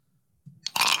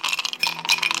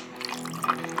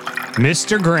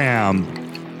Mr. Graham.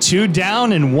 2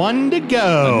 down and 1 to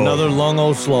go. Another long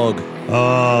old slog.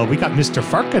 We got Mr.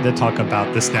 Farka to talk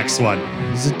about this next one.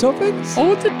 Is it topics?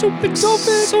 Oh, the topics.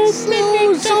 Topics. So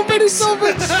many topics.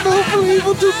 Hopefully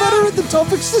we'll do better at the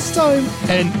topics this time.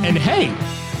 And hey,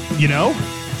 you know,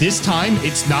 this time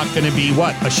it's not going to be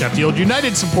a Sheffield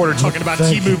United supporter talking about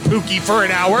Timu Pukki for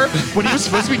an hour when he was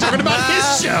supposed to be talking about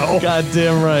his show.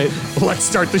 Goddamn right. Let's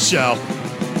start the show.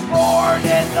 Born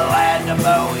in the land of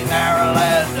Bowie,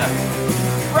 Maryland.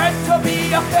 Bred to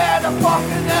be a fan of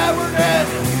fucking Everton.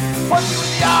 Punch you in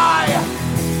the eye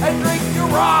and drink your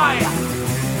rye.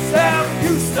 Sam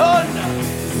Houston.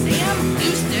 Sam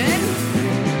Houston?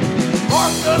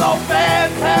 Arsenal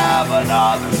fans have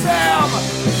another Sam.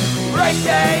 Right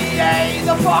day,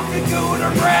 the fucking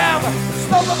Gooner Graham.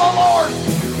 Stump of my lord.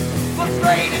 Look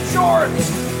straight in shorts.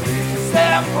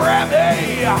 Sam Graham,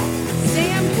 hey.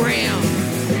 Sam Graham.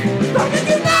 Fucking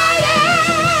United!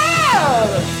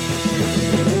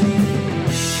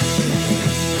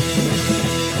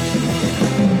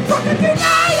 Fucking United!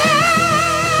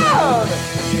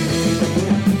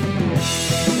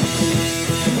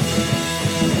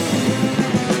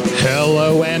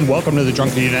 Hello and welcome to the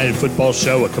Drunken United Football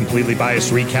Show, a completely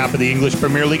biased recap of the English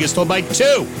Premier League as told by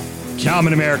two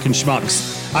common American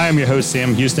schmucks. I am your host,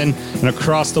 Sam Houston, and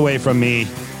across the way from me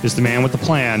is the man with the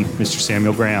plan, Mr.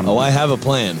 Samuel Graham. Oh, I have a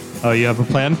plan. Oh, you have a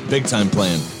plan? Big time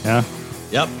plan. Yeah?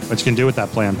 Yep. What you can do with that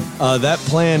plan? That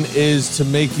plan is to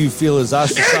make you feel as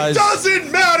ostracized. It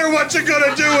doesn't matter what you're going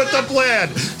to do with the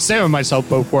plan. Sam and myself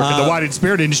both work in the wine and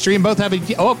spirit industry and both have a...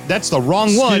 Oh, that's the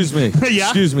wrong one. Excuse me. Yeah?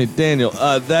 Excuse me, Daniel.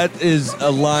 That is a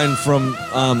line from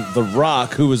The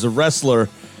Rock, who was a wrestler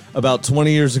about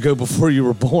 20 years ago before you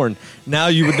were born. Now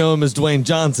you would know him as Dwayne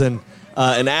Johnson,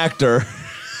 an actor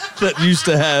that used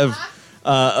to have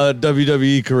a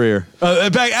WWE career.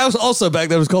 Back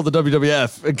then it was called the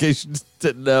WWF, in case you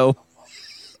didn't know.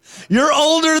 You're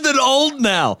older than old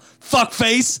now,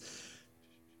 fuckface.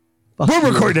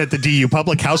 We're recording at the DU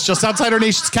Public House just outside our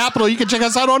nation's capital. You can check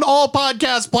us out on all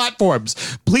podcast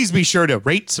platforms. Please be sure to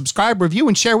rate, subscribe, review,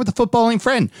 and share with a footballing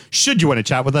friend. Should you want to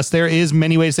chat with us, there is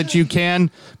many ways that you can.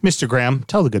 Mr. Graham,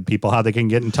 tell the good people how they can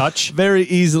get in touch. Very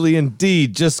easily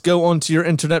indeed. Just go onto your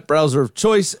internet browser of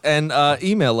choice and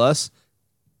email us,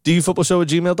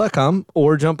 dufootballshow@gmail.com,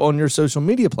 or jump on your social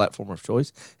media platform of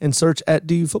choice and search at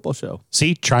DU Football Show.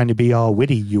 See, trying to be all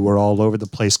witty, you were all over the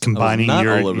place combining I was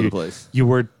not your... all over the place. You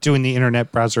were doing the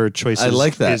internet browser choices. I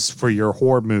like that. Is for your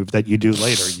whore move that you do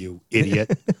later, you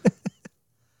idiot.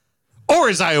 Or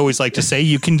as I always like to say,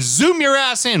 you can zoom your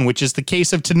ass in, which is the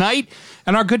case of tonight.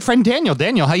 And our good friend Daniel.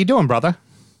 Daniel, how you doing, brother?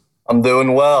 I'm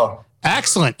doing well.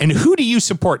 Excellent. And who do you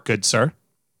support, good sir?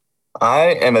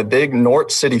 I am a big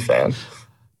Norwich City fan.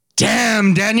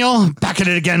 Damn, Daniel. Back at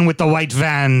it again with the white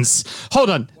vans.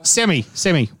 Hold on. Sammy,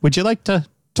 would you like to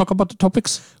talk about the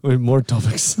topics? We have more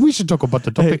topics. We should talk about the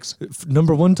topics. Hey,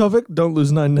 number one topic, don't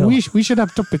lose 9-0. We should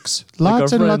have topics.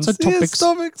 Lots and lots of topics. Yes,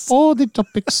 topics. All the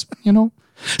topics, you know.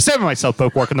 Sam and myself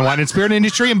both work in the wine and spirit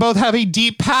industry and both have a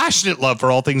deep, passionate love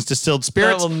for all things distilled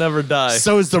spirits. That will never die.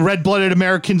 So as the red-blooded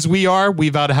Americans we are, we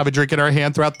vow to have a drink in our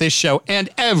hand throughout this show and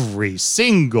every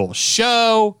single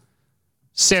show.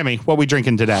 Sammy, what we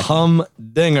drinking today?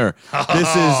 Humdinger.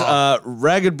 This is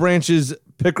Ragged Branch's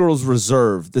Pickerel's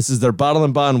Reserve. This is their bottle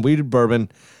and bond weeded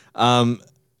bourbon.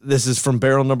 This is from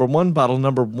barrel number 1, bottle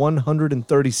number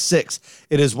 136.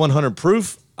 It is 100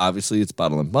 proof. Obviously, it's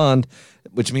bottle and bond,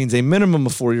 which means a minimum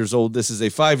of 4 years old. This is a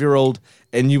 5-year-old,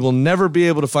 and you will never be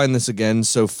able to find this again.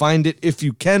 So find it if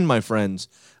you can, my friends,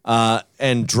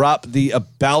 and drop the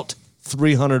about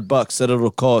 $300 that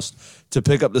it'll cost to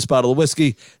pick up this bottle of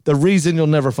whiskey. The reason you'll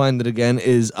never find it again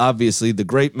is obviously the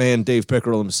great man, Dave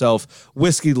Pickerel himself,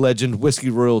 whiskey legend, whiskey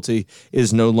royalty,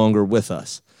 is no longer with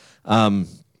us.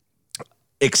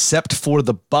 Except for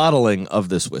the bottling of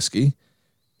this whiskey,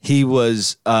 he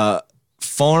was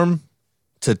farm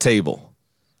to table.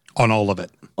 On all of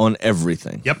it. On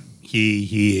everything. Yep.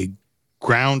 He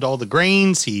ground all the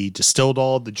grains. He distilled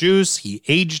all the juice. He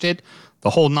aged it,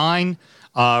 the whole nine.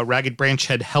 Ragged Branch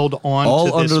had held on all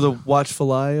to under this. the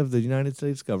watchful eye of the United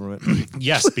States government.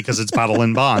 Yes, because it's bottle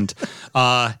and bond.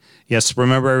 Yes,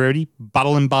 remember everybody,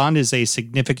 bottle and bond is a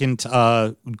significant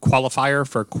qualifier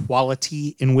for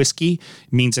quality in whiskey.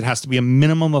 It means it has to be a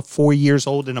minimum of 4 years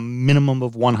old and a minimum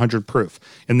of 100 proof.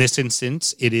 In this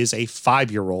instance, it is a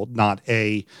 5-year-old, not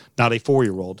a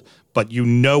 4-year-old. But you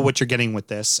know what you're getting with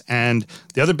this. And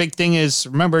the other big thing is,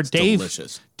 remember,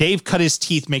 Dave cut his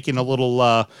teeth making a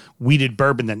little weeded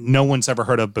bourbon that no one's ever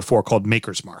heard of before called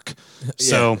Maker's Mark.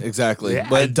 So yeah, exactly. Yeah,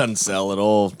 but it doesn't sell at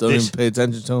all. Don't even pay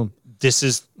attention to him. This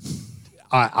is,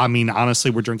 I mean, honestly,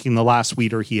 we're drinking the last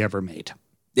weeder he ever made.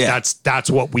 Yeah. That's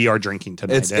what we are drinking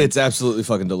tonight. It's absolutely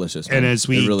fucking delicious. Man. And as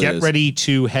we get ready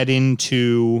to head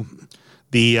into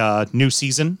the new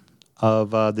season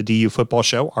of the DU football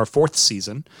show, our 4th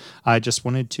season, I just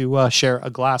wanted to share a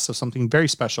glass of something very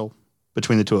special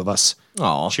between the two of us.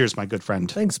 Aw. Cheers, my good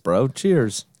friend. Thanks, bro.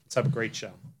 Cheers. Let's have a great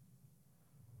show.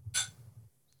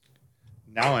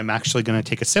 Now I'm actually going to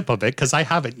take a sip of it because I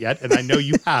haven't yet, and I know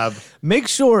you have. Make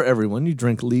sure, everyone, you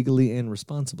drink legally and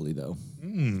responsibly, though,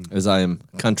 as I am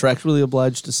contractually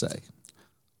obliged to say.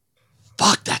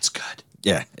 Fuck, that's good.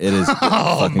 Yeah, it is.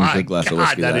 Oh my good glass God, of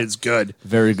whiskey. that is good.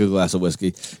 Very good glass of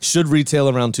whiskey. Should retail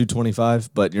around $225,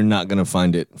 but you're not going to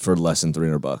find it for less than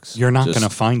 $300. You're not going to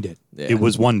find it. Yeah. It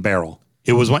was one barrel.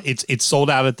 It was one. It's sold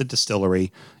out at the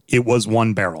distillery. It was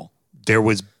one barrel. There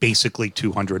was basically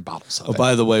 200 bottles of it.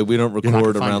 By the way, we don't not gonna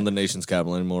record find around it. the nation's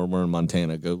capital anymore. We're in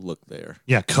Montana. Go look there.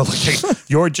 Yeah, go look.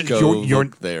 You're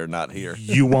Look there, not here.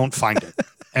 you won't find it.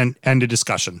 And end of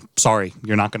discussion. Sorry,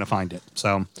 you're not going to find it.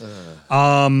 So,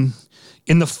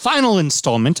 in the final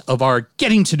installment of our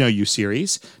Getting to Know You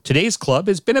series, today's club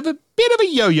has been a bit of a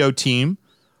yo-yo team,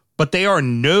 but they are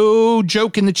no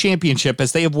joke in the championship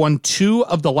as they have won 2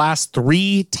 of the last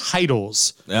 3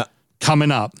 titles Yeah,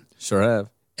 coming up. sure have.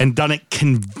 And done it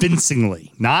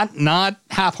convincingly, not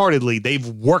half-heartedly. They've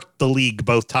worked the league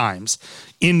both times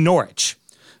in Norwich.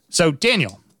 So,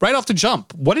 Daniel, right off the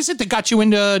jump, what is it that got you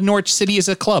into Norwich City as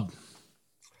a club?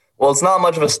 Well, it's not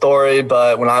much of a story,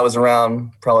 but when I was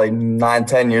around probably 9,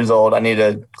 10 years old, I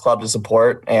needed a club to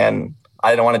support, and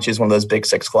I didn't want to choose one of those big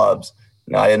 6 clubs.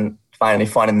 I didn't find any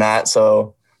fun in that. So,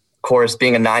 of course,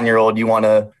 being a 9-year-old, you want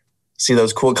to see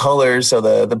those cool colors. So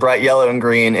the bright yellow and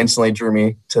green instantly drew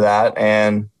me to that.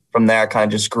 And from there, I kind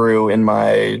of just grew in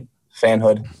my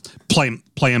fanhood.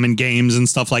 Play them in games and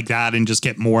stuff like that and just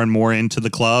get more and more into the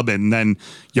club. And then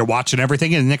you're watching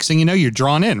everything. And the next thing you know, you're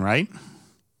drawn in, right?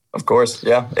 Of course.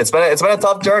 Yeah. It's been a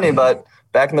tough journey, but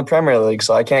back in the Premier League,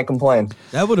 so I can't complain.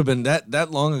 That would have been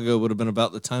that long ago. Would have been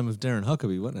about the time of Darren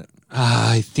Huckabee, wouldn't it?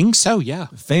 I think so. Yeah.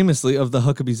 Famously of the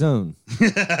Huckabee zone.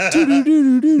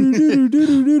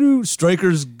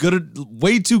 Strikers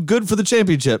way too good for the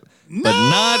championship, but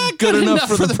not good enough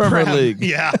for the Premier League.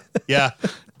 Yeah. Yeah.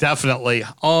 Definitely.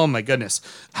 Oh my goodness.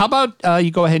 How about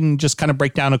you go ahead and just kind of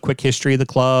break down a quick history of the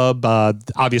club?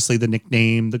 Obviously the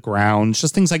nickname, the grounds,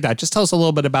 just things like that. Just tell us a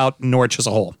little bit about Norwich as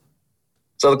a whole.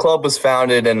 So the club was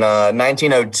founded in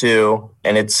 1902,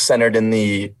 and it's centered in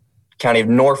the county of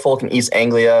Norfolk in East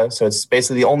Anglia. So it's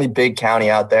basically the only big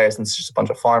county out there since it's just a bunch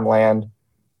of farmland.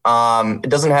 It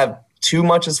doesn't have too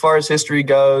much as far as history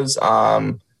goes.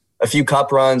 A few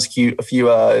cup runs, a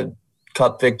few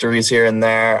cup victories here and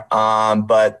there.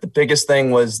 But the biggest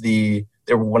thing was they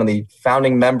were one of the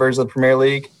founding members of the Premier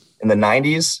League in the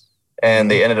 90s, and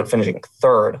they ended up finishing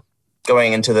 3rd.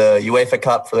 Going into the UEFA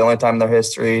Cup for the only time in their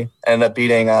history, ended up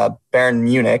beating Bayern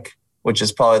Munich, which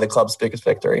is probably the club's biggest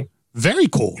victory. Very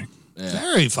cool. Yeah.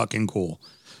 Very fucking cool.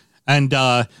 And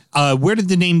where did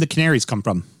the name the Canaries come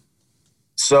from?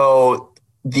 So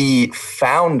the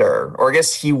founder, or I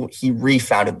guess he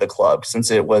refounded the club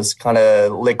since it was kind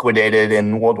of liquidated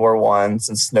in World War I,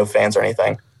 since no fans or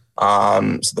anything.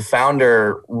 So the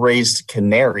founder raised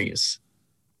canaries,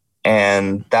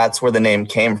 and that's where the name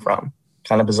came from.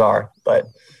 Kind of bizarre, but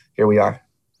here we are.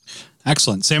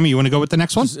 Excellent. Sammy, you want to go with the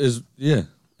next one? Yeah,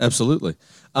 absolutely.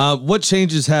 What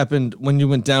changes happened when you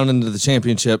went down into the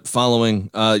championship following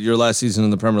your last season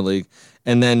in the Premier League?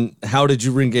 And then how did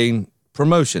you regain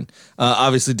promotion?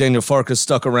 Obviously, Daniel Farke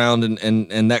stuck around,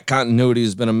 and that continuity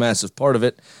has been a massive part of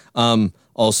it. But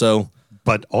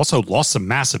also lost some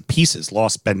massive pieces.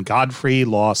 Lost Ben Godfrey,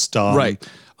 lost right.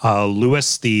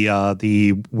 Lewis,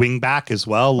 the wing back as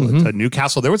well, to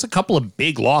Newcastle. There was a couple of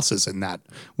big losses in that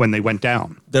when they went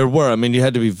down. There were. I mean, you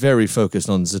had to be very focused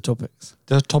on the topics.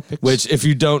 Which, if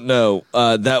you don't know,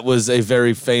 that was a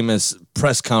very famous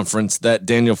press conference that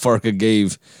Daniel Farke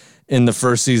gave in the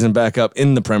first season back up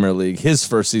in the Premier League, his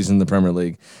first season in the Premier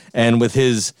League. And with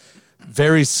his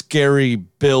very scary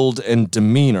build and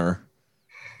demeanor,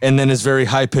 and then his very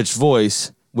high-pitched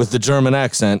voice with the German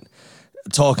accent,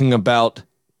 talking about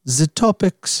the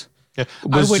topics. Yeah.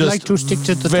 I would like to stick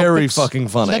to the very topics. fucking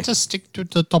funny. Let us stick to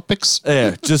the topics.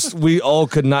 Yeah, just we all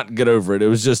could not get over it. It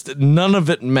was just none of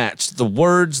it matched. The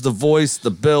words, the voice,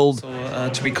 the build.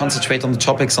 So we concentrate on the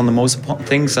topics, on the most important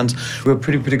things, and we were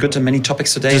pretty good at many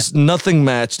topics today. Just nothing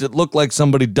matched. It looked like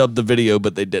somebody dubbed the video,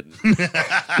 but they didn't.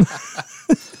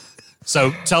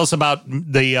 So tell us about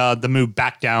the move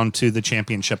back down to the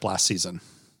championship last season.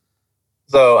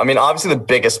 So, I mean, obviously the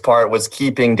biggest part was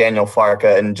keeping Daniel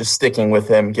Farke and just sticking with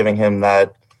him, giving him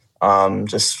that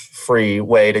just free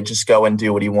way to just go and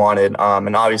do what he wanted.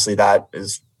 And obviously that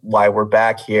is why we're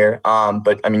back here.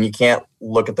 But I mean, you can't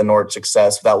look at the Norwich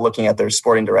success without looking at their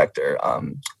sporting director,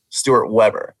 Stuart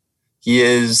Weber. He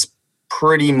is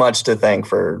pretty much to thank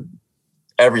for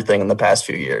everything in the past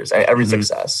few years and every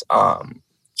success.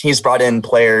 He's brought in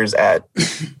players at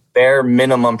bare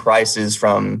minimum prices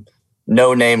from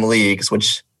no-name leagues,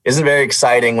 which isn't very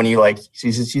exciting when you like see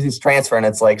this transfer and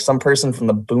it's like some person from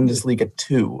the Bundesliga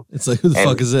 2. It's like, who the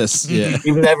fuck is this? Yeah,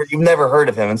 you've never heard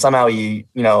of him, and somehow he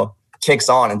kicks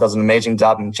on and does an amazing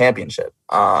job in the championship.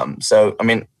 So I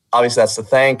mean, obviously that's to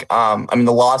thank. I mean,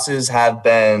 the losses have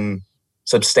been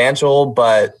substantial,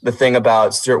 but the thing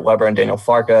about Stuart Weber and Daniel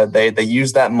Farke, they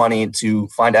use that money to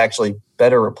find actually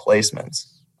better replacements.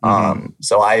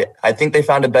 So I think they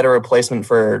found a better replacement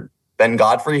for Ben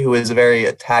Godfrey, who is a very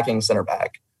attacking center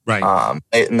back. Right.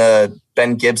 And the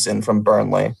Ben Gibson from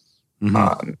Burnley.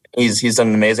 He's done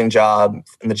an amazing job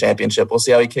in the championship. We'll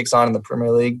see how he kicks on in the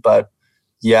Premier League. But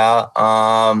yeah,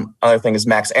 other thing is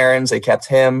Max Aarons. They kept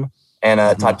him. And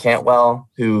Todd Cantwell,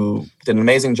 who did an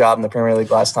amazing job in the Premier League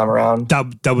last time around.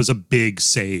 That was a big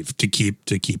save to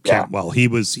keep Cantwell. He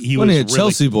was a really,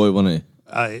 Chelsea boy, wasn't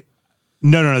he?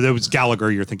 No, that was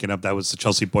Gallagher you're thinking of. That was the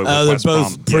Chelsea boy with they're West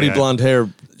both Brom. pretty blonde hair.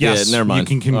 Yes, yeah, never mind.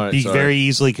 You can be very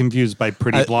easily confused by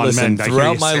pretty blonde men.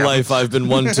 Throughout my life, I've been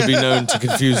one to be known to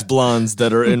confuse blondes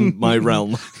that are in my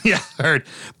realm. Yeah, heard.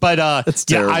 But That's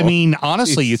yeah, terrible. I mean,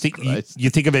 honestly, Jesus you think Christ. you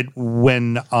think of it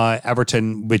when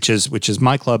Everton, which is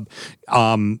my club,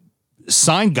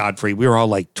 signed Godfrey. We were all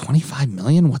like 25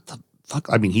 million. What the fuck?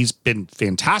 I mean, he's been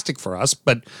fantastic for us,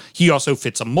 but he also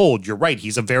fits a mold. You're right.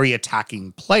 He's a very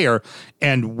attacking player.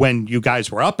 And when you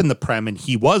guys were up in the Prem and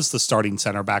he was the starting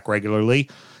center back regularly,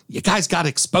 you guys got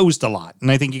exposed a lot. And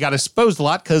I think you got exposed a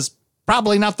lot because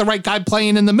probably not the right guy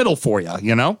playing in the middle for you,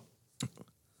 you know?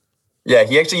 Yeah,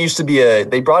 he actually used to be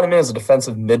they brought him in as a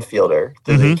defensive midfielder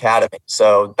through the academy.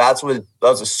 So that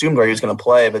was assumed where he was going to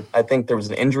play. But I think there was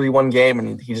an injury one game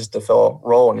and he just to fill a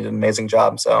role and he did an amazing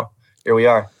job. So here we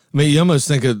are. I mean, you almost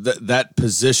think of that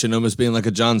position almost being like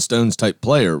a John Stones type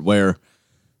player where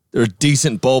they're a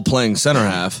decent ball-playing center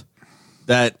half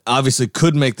that obviously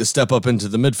could make the step up into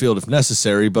the midfield if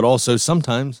necessary, but also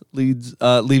sometimes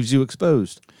leaves you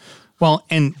exposed. Well,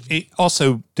 and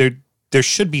also there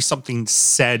should be something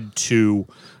said to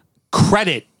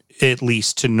credit, at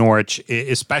least to Norwich,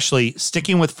 especially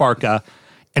sticking with Farke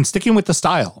and sticking with the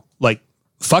style. Like,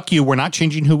 fuck you, we're not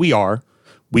changing who we are.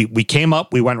 We came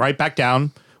up, we went right back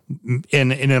down.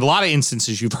 In a lot of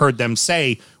instances, you've heard them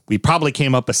say, we probably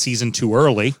came up a season too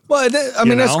early. Well, I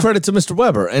mean, that's credit to Mr.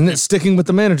 Weber, and it's sticking with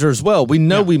the manager as well. We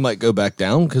know we might go back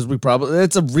down because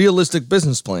it's a realistic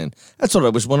business plan. That's what I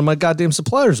wish one of my goddamn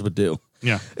suppliers would do.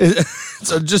 Yeah.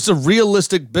 So just a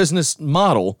realistic business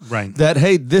model. Right. That,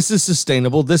 hey, this is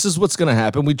sustainable. This is what's going to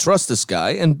happen. We trust this guy,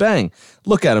 and bang,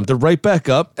 look at him. They're right back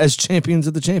up as champions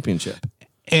of the championship.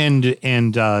 And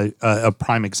a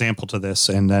prime example to this,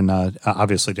 and then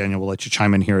obviously Daniel will let you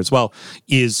chime in here as well,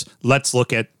 is let's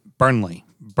look at Burnley.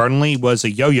 Burnley was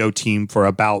a yo-yo team for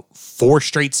about 4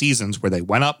 straight seasons where they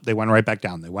went up, they went right back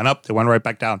down. They went up, they went right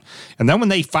back down. And then when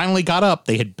they finally got up,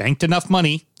 they had banked enough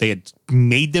money, they had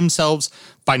made themselves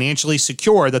financially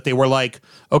secure that they were like,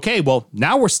 okay, well,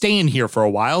 now we're staying here for a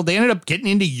while. They ended up getting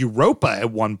into Europa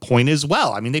at one point as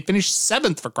well. I mean, they finished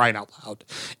 7th for crying out loud.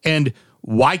 And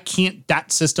why can't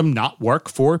that system not work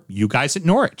for you guys at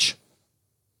Norwich?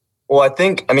 Well,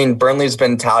 I mean, Burnley's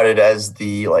been touted as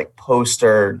the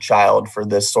poster child for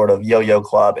this sort of yo-yo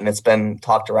club, and it's been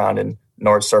talked around in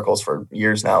Norwich circles for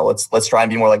years now. Let's try and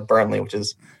be more like Burnley, which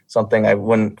is something I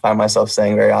wouldn't find myself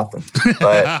saying very often.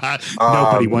 But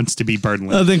nobody wants to be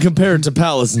Burnley. Then compare it to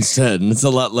Palace instead, and it's a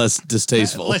lot less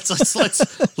distasteful. Let's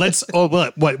oh,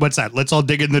 what's that? Let's all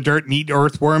dig in the dirt and eat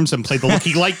earthworms and play the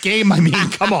looky like game. I mean,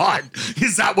 come on,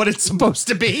 is that what it's supposed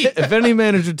to be? If any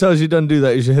manager tells you don't do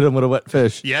that, you should hit him with a wet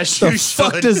fish. Yes, the you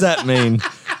fuck should. does that mean,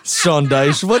 Sean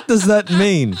Dyche? What does that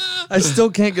mean? I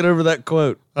still can't get over that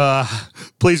quote.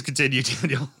 Please continue,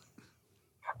 Daniel.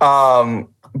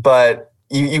 But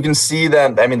you can see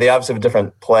them. I mean, they obviously have a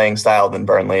different playing style than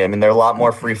Burnley. I mean, they're a lot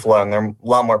more free flowing. They're a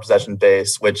lot more possession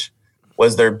based, which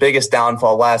was their biggest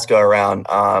downfall last go around.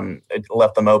 It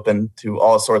left them open to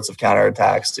all sorts of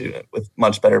counterattacks with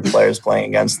much better players playing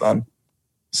against them.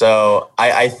 So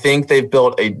I think they've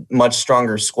built a much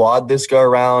stronger squad this go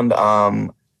around.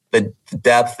 The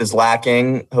depth is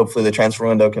lacking. Hopefully the transfer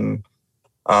window can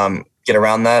get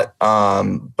around that.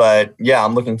 But yeah,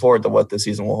 I'm looking forward to what this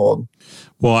season will hold.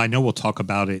 Well, I know we'll talk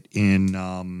about it in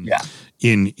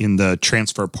the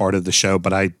transfer part of the show,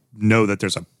 but I know that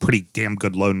there's a pretty damn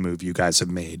good loan move you guys have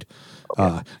made.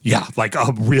 Yeah, like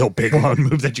a real big loan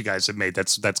move that you guys have made.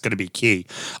 That's going to be key.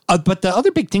 But the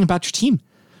other big thing about your team,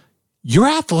 you're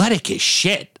athletic as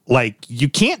shit. Like, you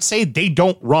can't say they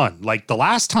don't run. Like, the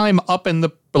last time up in the,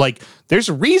 like, there's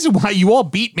a reason why you all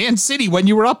beat Man City when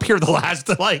you were up here the last,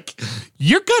 like,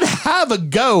 you're going to have a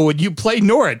go when you play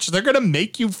Norwich. They're going to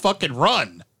make you fucking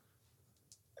run.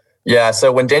 Yeah,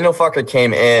 so when Daniel Farker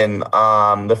came in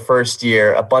the first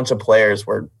year, a bunch of players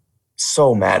were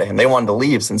so mad at him. They wanted to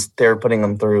leave since they were putting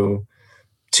them through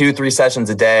 2-3 sessions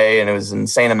a day, and it was an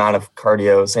insane amount of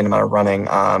cardio, insane amount of running.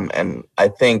 And I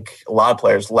think a lot of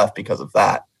players left because of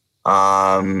that.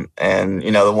 And,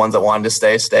 you know, the ones that wanted to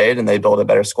stay, stayed, and they built a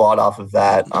better squad off of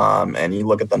that. And you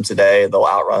look at them today, they'll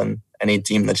outrun any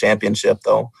team in the championship.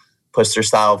 They'll push their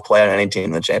style of play on any team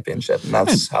in the championship. And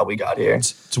that's how we got here.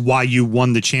 It's why you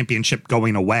won the championship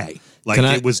going away. Like,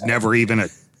 it was never even a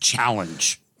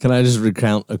challenge. Can I just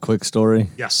recount a quick story?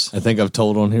 Yes. I think I've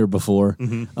told on here before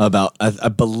about, I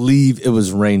believe it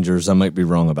was Rangers. I might be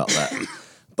wrong about that.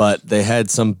 But they had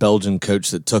some Belgian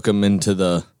coach that took them into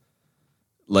the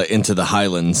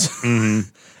Highlands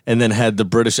and then had the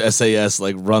British SAS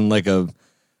like run like a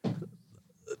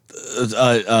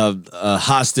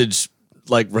hostage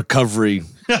like recovery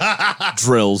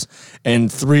drills,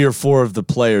 and 3 or 4 of the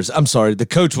players, I'm sorry, the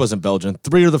coach wasn't Belgian,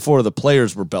 3 or 4 of the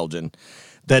players were Belgian,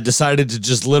 that decided to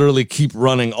just literally keep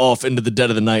running off into the dead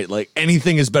of the night. Like,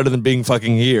 anything is better than being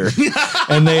fucking here.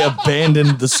 And they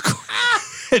abandoned the school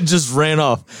and just ran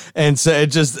off. And so it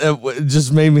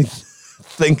just made me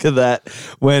think of that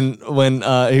when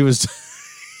he was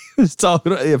he was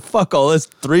talking about, fuck all this,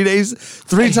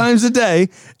 3 times a day.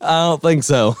 I don't think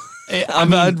so.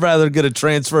 I'd rather get a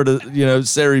transfer to,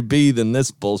 Serie B than this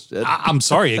bullshit. I'm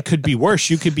sorry, it could be worse.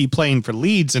 You could be playing for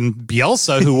Leeds and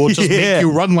Bielsa, who will just make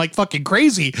you run like fucking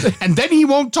crazy, and then he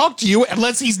won't talk to you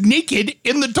unless he's naked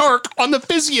in the dark on the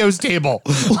physio's table,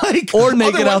 or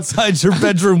naked outside your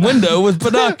bedroom window with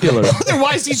binoculars.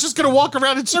 Otherwise, he's just going to walk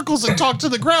around in circles and talk to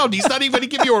the ground. He's not even going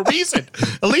to give you a reason.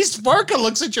 At least Farka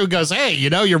looks at you and goes, "Hey,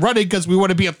 you're running because we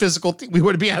want to be a physical team. We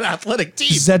want to be an athletic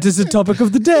team." That is the topic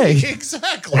of the day.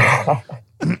 Exactly. All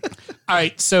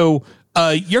right, so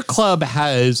your club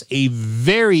has a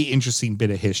very interesting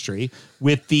bit of history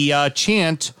with the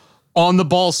chant on the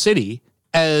Ball City,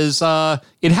 as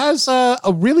it has a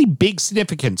really big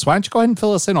significance. Why don't you go ahead and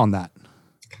fill us in on that?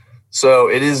 So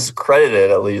it is credited,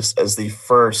 at least, as the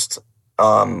first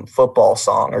football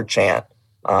song or chant.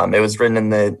 It was written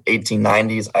in the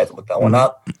 1890s. I had to look that one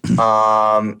up.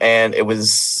 And it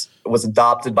was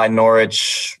adopted by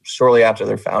Norwich shortly after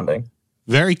their founding.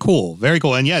 Very cool. Very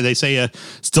cool. And yeah, they say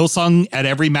still sung at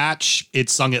every match.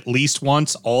 It's sung at least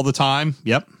once all the time.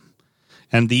 Yep.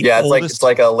 And it's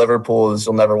like a Liverpool's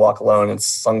 "You'll Never Walk Alone." It's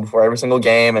sung before every single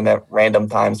game and at random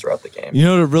times throughout the game. You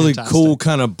know, a really cool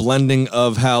kind of blending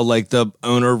of how like the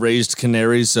owner raised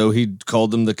canaries, so he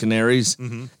called them the Canaries,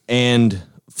 and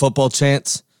football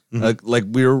chants, like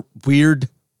weird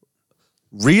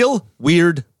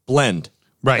blend.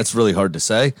 Right. That's really hard to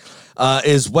say.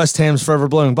 Is West Ham's "Forever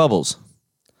Blowing Bubbles."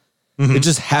 It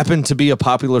just happened to be a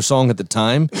popular song at the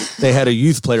time. They had a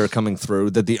youth player coming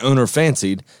through that the owner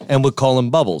fancied and would call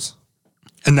him Bubbles.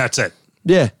 And that's it.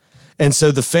 Yeah. And so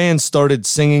the fans started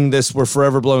singing this "We're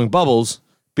Forever Blowing Bubbles"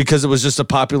 because it was just a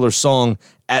popular song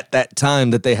at that time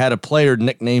that they had a player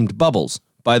nicknamed Bubbles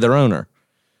by their owner.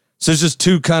 So it's just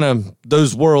two kind of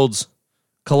those worlds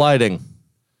colliding.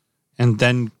 And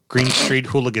then Green Street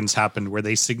Hooligans happened, where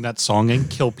they sing that song and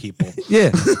kill people.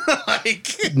 Yeah.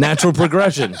 Natural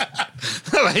progression.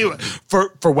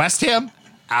 For West Ham,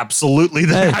 absolutely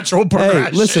the natural progression.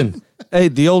 Hey, listen. Hey,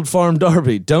 the old farm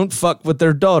derby. Don't fuck with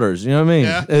their daughters. You know what I mean?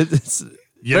 Yeah. It's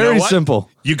very simple.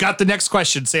 You got the next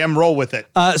question, Sam. Roll with it.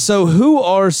 So who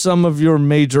are some of your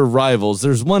major rivals?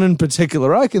 There's one in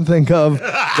particular I can think of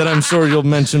that I'm sure you'll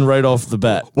mention right off the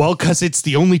bat. Well, because it's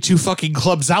the only 2 fucking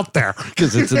clubs out there.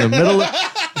 Because it's in the middle of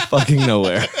fucking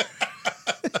nowhere.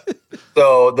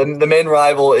 So the main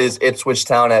rival is Ipswich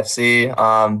Town FC,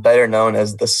 better known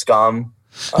as the Scum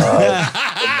in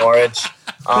Norwich.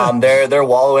 They're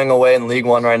wallowing away in League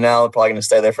One right now. They're probably going to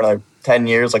stay there for another 10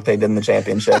 years like they did in the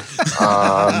championship.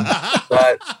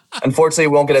 But unfortunately,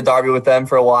 we won't get a derby with them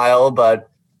for a while, but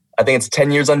I think it's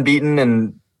 10 years unbeaten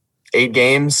in 8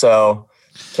 games, so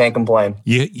can't complain.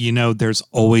 You know, there's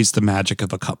always the magic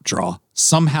of a cup draw.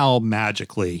 Somehow,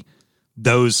 magically,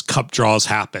 those cup draws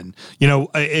happen. You know,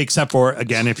 except for,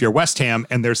 again, if you're West Ham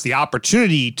and there's the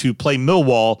opportunity to play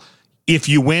Millwall if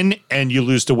you win and you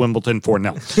lose to Wimbledon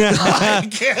 4-0.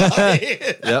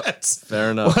 Yep,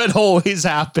 fair enough. What always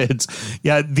happens.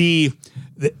 Yeah,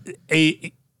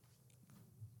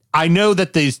 I know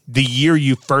that the year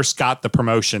you first got the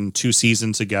promotion 2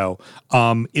 seasons ago,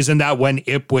 isn't that when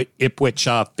Ipswich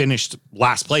finished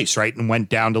last place, right, and went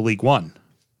down to League One?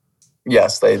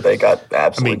 Yes, they got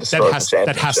absolutely destroyed.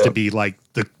 That has to be like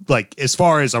as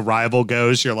far as a rival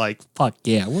goes, you're like, fuck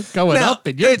yeah, we're going up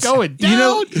and you're going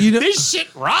down. You know, this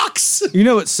shit rocks. You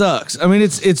know, it sucks. I mean,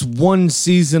 it's one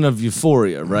season of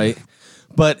euphoria, right?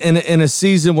 But in a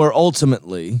season where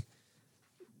ultimately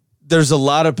there's a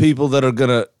lot of people that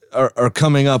are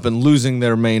coming up and losing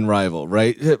their main rival,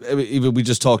 right? Even we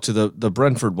just talked to the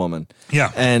Brentford woman,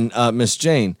 and Miss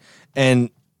Jane, and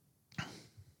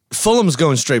Fulham's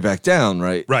going straight back down,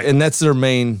 right? Right, and that's their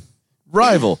main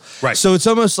rival, right? So it's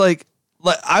almost like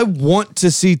I want to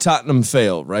see Tottenham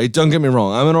fail, right? Don't get me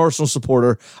wrong, I'm an Arsenal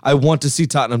supporter. I want to see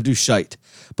Tottenham do shite,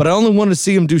 but I only want to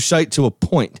see them do shite to a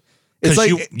point. It's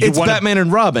like it's Batman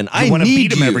and Robin. I want to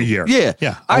need beat him every year.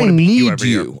 Yeah. I need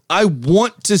you. I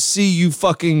want to see you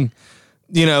fucking,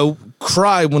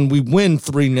 cry when we win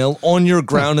 3-0 on your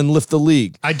ground and lift the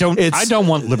league. I don't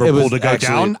want Liverpool to go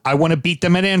down. I want to beat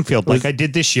them at Anfield like I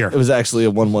did this year. It was actually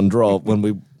a 1-1 draw when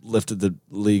we lifted the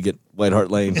league at White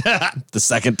Hart Lane the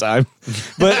second time.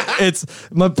 But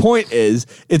my point is,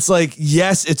 it's like,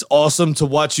 yes, it's awesome to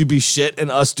watch you be shit and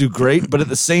us do great, but at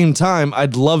the same time,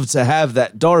 I'd love to have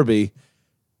that derby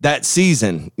that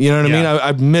season. You know what I mean?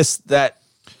 I missed that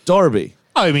derby.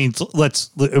 I mean,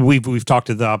 we've talked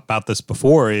about this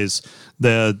before, is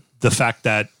the fact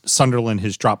that Sunderland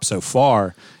has dropped so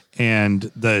far and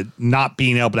the not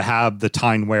being able to have the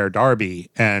Tyne Ware derby,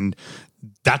 and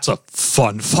that's a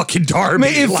fun fucking derby.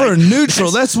 I mean, for a neutral,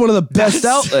 that's one of the best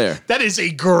out there. That is a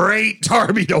great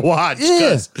derby to watch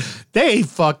because they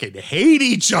fucking hate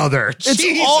each other. It's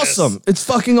Jesus. awesome. It's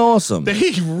fucking awesome.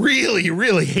 They really,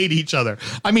 really hate each other.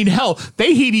 I mean, hell,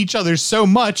 they hate each other so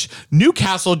much,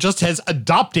 Newcastle just has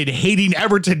adopted hating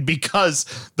Everton because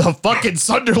the fucking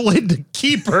Sunderland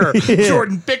keeper,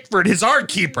 Jordan Pickford, is our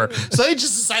keeper. So they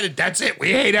just decided, that's it.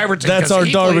 We hate Everton. That's our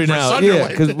derby now. Yeah,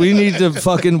 because we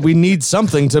need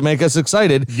something to make us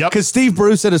excited. Yep. Because Steve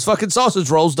Bruce and his fucking sausage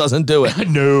rolls doesn't do it.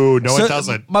 No, it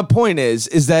doesn't. My point is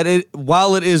that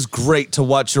while it is great to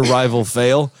watch your rival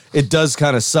fail, it does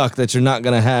kind of suck that you're not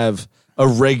going to have a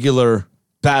regular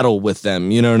battle with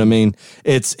them. You know what I mean?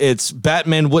 It's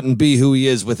Batman wouldn't be who he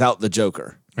is without the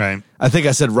Joker. Right. I think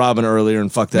I said Robin earlier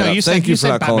and fucked that up. Thank you for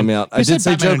not calling me out. I did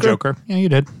say Joker. Yeah, you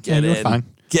did. You're fine.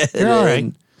 You're all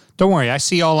right. Don't worry. I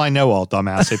see all I know, all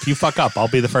dumbass. If you fuck up, I'll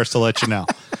be the first to let you know.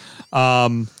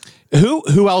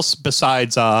 Who else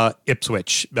besides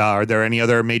Ipswich? Are there any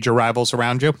other major rivals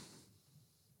around you?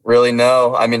 Really,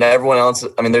 no. I mean, everyone else.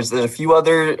 I mean, there's a few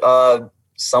other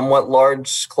somewhat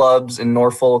large clubs in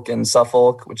Norfolk and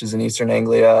Suffolk, which is in Eastern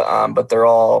Anglia, but they're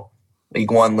all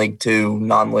League One, League Two,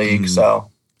 non-league. So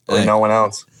really no one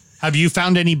else. Have you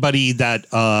found anybody that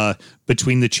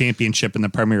between the Championship and the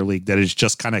Premier League that has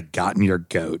just kind of gotten your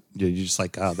goat? You're just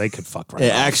like, oh, they could fuck right. Yeah,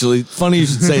 actually, funny you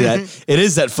should say that. It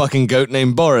is that fucking goat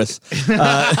named Boris.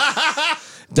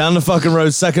 Down the fucking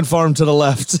road, second farm to the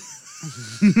left.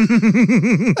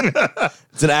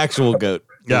 It's an actual goat.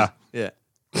 Yeah.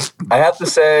 I have to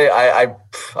say,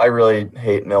 I really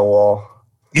hate Millwall.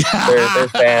 Their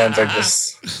fans are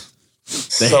just.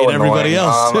 They so hate everybody annoying.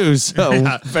 else too,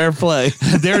 so fair play.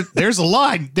 There's a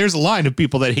line of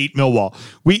people that hate Millwall.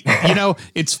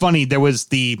 It's funny. There was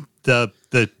the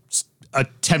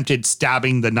attempted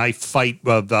stabbing the knife fight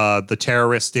of the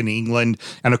terrorist in England,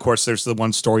 and of course there's the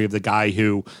one story of the guy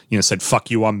who said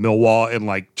fuck you on Millwall and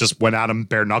like just went at him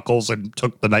bare knuckles and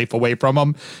took the knife away from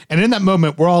him. And in that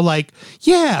moment we're all like,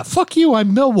 yeah, fuck you,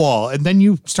 I'm Millwall. And then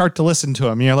you start to listen to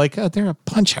him and you're like, oh, they're a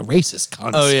bunch of racist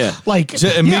cunts. Oh yeah, like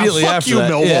immediately fuck after you,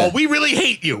 that, Millwall. yeah. We really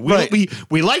hate you. Right.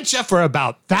 We liked you for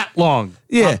about that long.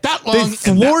 Yeah, that long. They and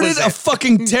that thwarted was a it.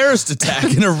 fucking terrorist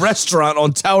attack in a restaurant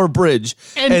on Tower Bridge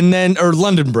or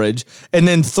London Bridge, and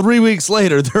then 3 weeks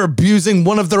later they're abusing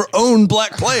one of their own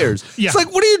black players. Yeah. It's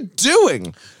like, what are you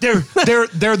doing? They're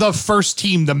the first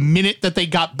team. The minute that they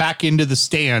got back into the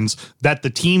stands, that the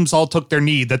teams all took their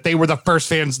knee, that they were the first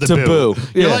fans to boo.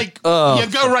 You're Yeah. like,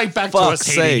 you go right back to us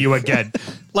hating sake. you again.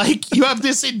 Like, you have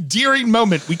this endearing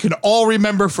moment we can all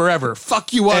remember forever.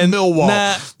 Fuck you on And Millwall.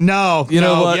 nah, you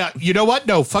know what? Yeah, you know what?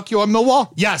 No, fuck you on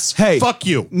Millwall. Yes. Hey, fuck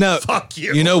you. No, fuck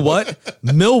you. You know what?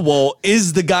 Millwall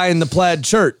is the guy in the plaid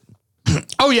shirt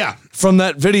Oh yeah. from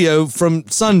that video from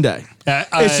Sunday.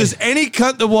 It's just any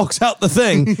cunt that walks out the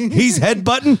thing, he's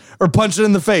headbutting or punching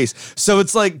in the face. So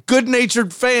it's like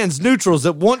good-natured fans, neutrals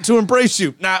that want to embrace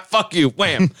you. Nah, fuck you,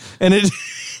 wham. And it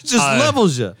just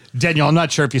levels you. Daniel, I'm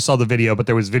not sure if you saw the video, but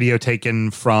there was video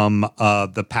taken from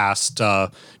the past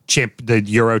the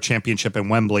Euro Championship in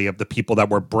Wembley of the people that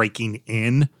were breaking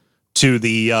in to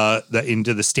the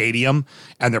into the stadium,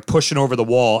 and they're pushing over the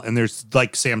wall, and there's,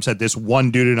 like Sam said, this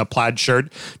one dude in a plaid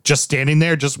shirt just standing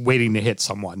there, just waiting to hit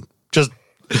someone. Just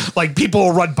like people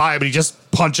will run by him, and he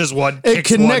just punches one. It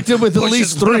connected with at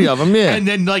least 3 of them, yeah. And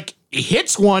then like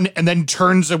hits one, and then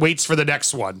turns and waits for the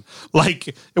next one.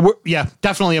 Like, yeah,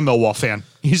 definitely a Millwall fan.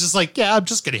 He's just like, yeah, I'm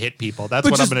just gonna hit people. That's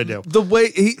what I'm gonna do. The way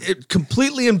it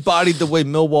completely embodied the way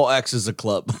Millwall acts as a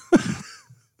club.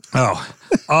 Oh,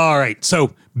 all right.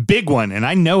 So big one, and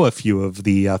I know a few of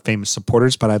the famous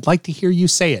supporters, but I'd like to hear you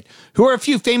say it. Who are a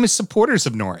few famous supporters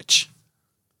of Norwich?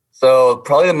 So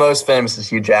probably the most famous is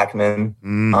Hugh Jackman.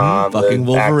 Fucking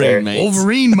Wolverine, mate.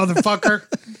 Wolverine, motherfucker.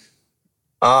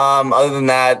 Other than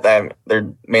that,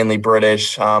 they're mainly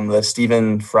British. The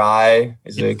Stephen Fry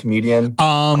is a comedian.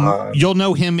 You'll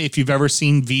know him if you've ever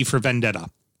seen V for Vendetta.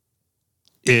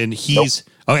 And he's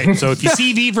okay. So if you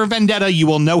see V for Vendetta, you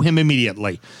will know him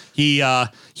immediately. He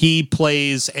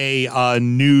plays a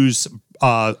news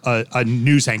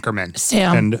anchorman.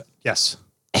 Sam. And yes,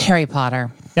 Harry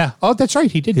Potter. yeah. Oh, that's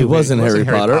right. He did. He was in Harry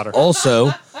Potter.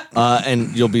 Also,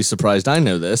 and you'll be surprised I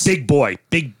know this. Big boy,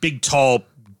 big, tall,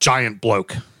 giant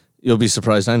bloke. You'll be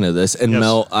surprised I know this. And Yes.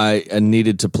 Mel, I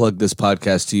needed to plug this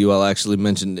podcast to you. I'll actually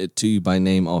mention it to you by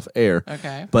name off air.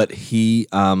 Okay. But he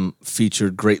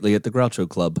featured greatly at the Groucho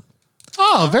Club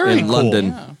Oh, very in cool.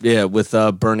 London. Yeah, with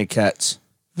Bernie Katz.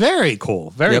 Very cool.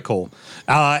 Very Yep. cool.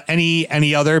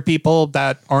 Any other people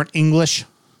that aren't English?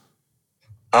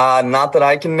 Not that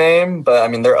I can name, but I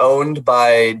mean, they're owned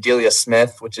by Delia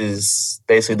Smith, which is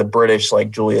basically the British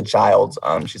like Julia Childs.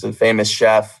 She's a famous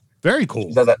chef. Very cool.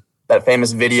 She does that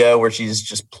famous video where she's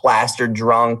just plastered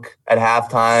drunk at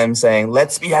halftime saying,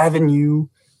 "Let's be having you,"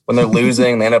 when they're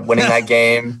losing. They end up winning that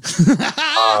game.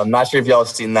 I'm not sure if y'all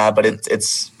have seen that, but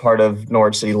it's part of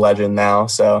Norwich City legend now.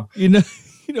 So You know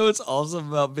what's awesome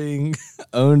about being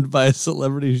owned by a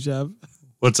celebrity chef?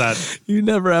 What's that? You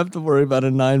never have to worry about a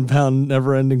 9-pound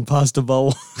never-ending pasta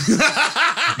bowl.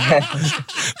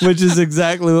 Which is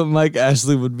exactly what Mike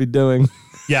Ashley would be doing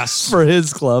Yes. for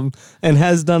his club and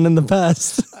has done in the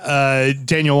past.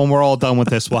 Daniel, when we're all done with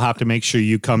this, we'll have to make sure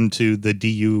you come to the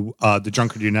the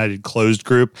Drunkard United closed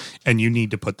group, and you need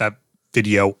to put that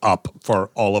video up for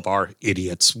all of our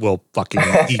idiots. We'll fucking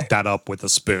eat that up with a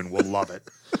spoon. We'll love it.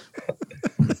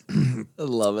 I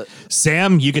love it.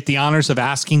 Sam, you get the honors of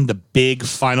asking the big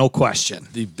final question.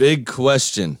 The big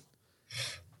question.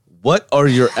 What are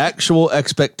your actual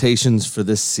expectations for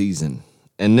this season?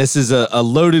 And this is a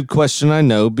loaded question, I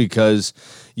know, because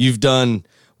you've done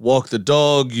Walk the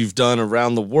Dog, you've done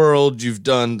Around the World, you've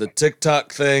done the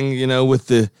TikTok thing, with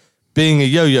the being a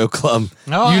yo-yo club.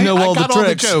 Oh, you know I all got the all the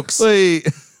tricks. jokes. Wait,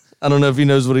 I don't know if he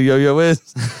knows what a yo-yo is.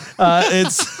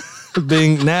 It's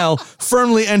being now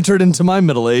firmly entered into my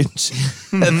middle age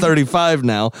at 35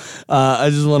 now. I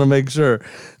just want to make sure.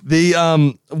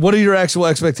 What are your actual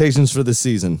expectations for this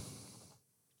season?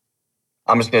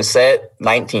 I'm just going to say it,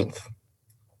 19th.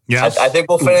 Yes. I think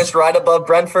we'll finish right above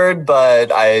Brentford,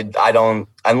 but I don't,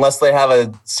 unless they have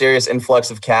a serious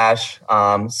influx of cash,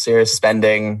 serious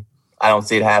spending, I don't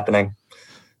see it happening.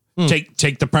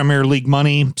 Take the Premier League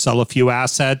money, sell a few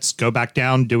assets, go back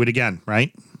down, do it again,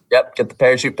 right? Yep, get the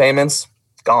parachute payments,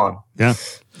 it's gone. Yeah.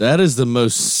 That is the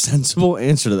most sensible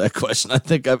answer to that question I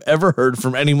think I've ever heard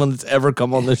from anyone that's ever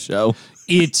come on this show,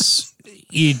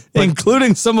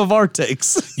 including some of our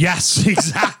takes. Yes,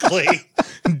 exactly.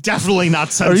 Definitely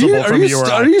not sensible from you or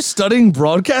I. Are you studying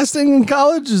broadcasting in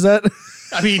college? Is that?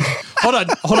 I mean,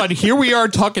 hold on. Here we are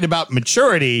talking about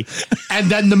maturity, and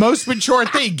then the most mature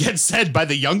thing gets said by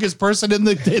the youngest person in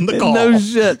the call. No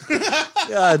shit.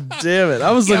 God damn it.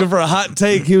 I was looking for a hot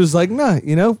take. He was like, nah,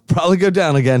 probably go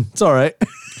down again. It's all right.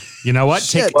 You know what?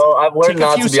 Well, I've learned take a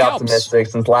not few to be scalps. optimistic.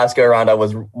 Since last go around, I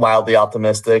was wildly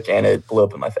optimistic, and it blew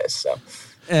up in my face. So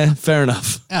Fair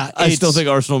enough. I still think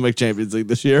Arsenal will make Champions League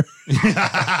this year.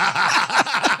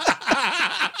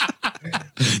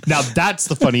 Now that's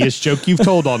the funniest joke you've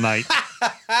told all night.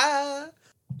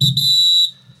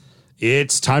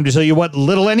 It's time to tell you what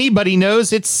little anybody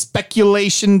knows. It's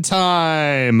speculation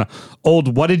time.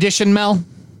 Old what edition, Mel?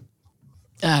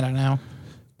 I don't know.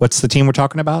 What's the team we're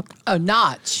talking about? Oh,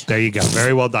 Notch. There you go.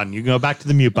 Very well done. You can go back to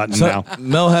the mute button now.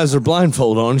 Mel has her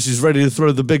blindfold on. She's ready to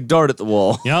throw the big dart at the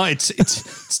wall.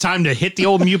 It's time to hit the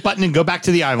old mute button and go back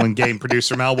to the island game,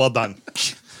 producer Mel. Well done.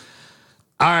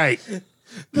 All right.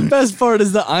 The best part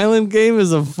is the island game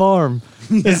is a farm.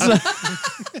 It's not,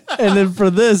 and then for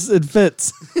this, it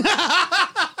fits.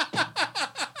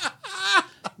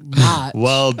 Notch.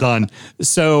 Well done.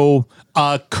 So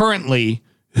currently,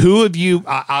 who have you?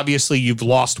 Obviously, you've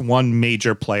lost one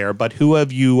major player, but who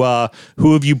have you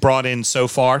brought in so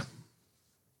far?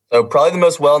 So probably the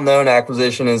most well-known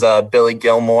acquisition is Billy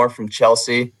Gilmore from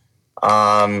Chelsea.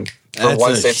 For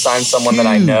once they've signed someone that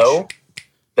I know,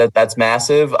 that's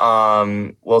massive.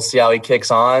 We'll see how he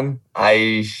kicks on.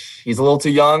 He's a little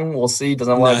too young. We'll see.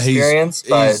 Doesn't have a lot of experience,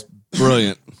 but he's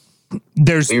brilliant.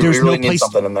 There's we no really need place.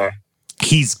 something in there.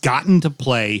 He's gotten to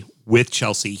play with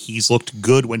Chelsea. He's looked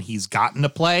good when he's gotten to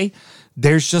play.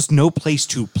 There's just no place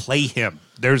to play him.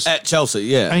 There's At Chelsea,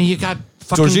 yeah. I mean, you got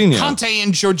fucking Jorginho. Conte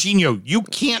and Jorginho. You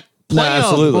can't play him.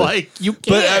 absolutely. Like you But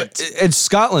can't. it's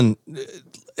Scotland.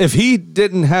 If he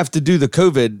didn't have to do the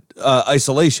COVID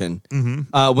isolation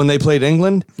when they played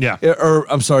England, Yeah. or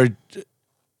I'm sorry,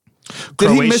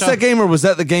 did he miss Croatia? that game, or was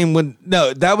that the game when?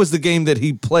 No, that was the game that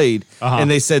he played,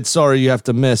 and they said, "Sorry, you have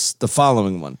to miss the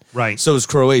following one." Right. So it was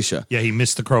Croatia. Yeah, he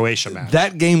missed the Croatia match.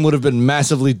 That game would have been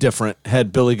massively different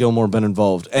had Billy Gilmore been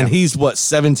involved. And he's what,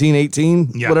 17,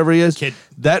 18, Yeah. whatever he is? Kid,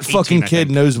 that 18, fucking I kid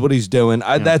think. knows what he's doing.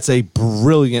 That's a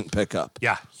brilliant pickup.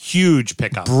 Yeah, huge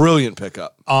pickup. Brilliant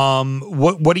pickup.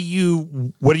 What are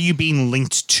you being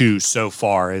linked to so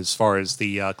far as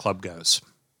the club goes?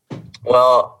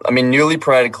 Well, I mean, newly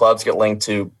promoted clubs get linked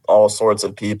to all sorts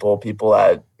of people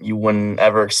that you wouldn't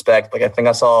ever expect. Like, I think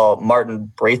I saw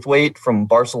Martin Braithwaite from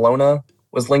Barcelona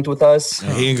was linked with us.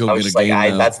 He ain't gonna I was get just a like,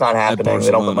 game now that's not at happening.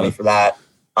 They don't put money for that.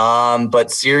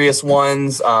 But serious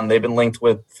ones, they've been linked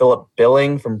with Philip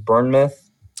Billing from Bournemouth,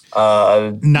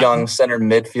 a young center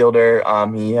midfielder.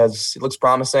 He looks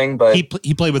promising, but He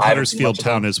played with I haven't seen Huddersfield much of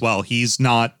Town him. as well. He's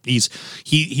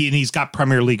got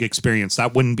Premier League experience.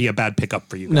 That wouldn't be a bad pickup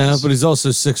for you guys. No, but he's also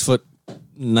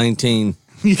 6'19".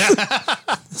 Yeah.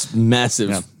 It's massive.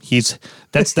 Yeah.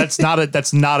 That's not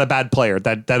a bad player.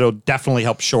 That'll definitely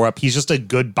help shore up. He's just a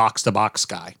good box to box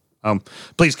guy.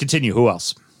 Please continue. Who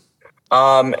else?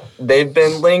 They've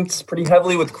been linked pretty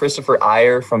heavily with Christopher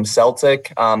Ayer from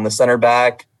Celtic, the center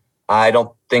back. I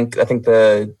think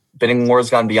the bidding war has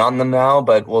gone beyond them now,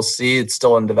 but we'll see. It's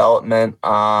still in development.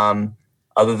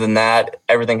 Other than that,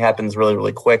 everything happens really,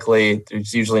 really quickly.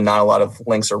 There's usually not a lot of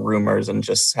links or rumors, and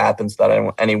just happens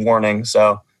without any warning.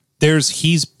 So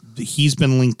He's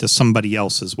been linked to somebody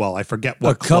else as well. I forget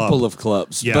what A couple of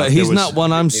clubs. Yeah, but he's there was not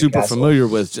one I'm super Newcastle. familiar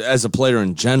with as a player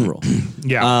in general.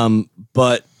 Yeah.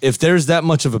 But if there's that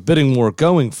much of a bidding war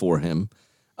going for him,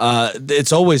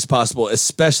 it's always possible,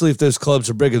 especially if those clubs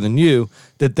are bigger than you,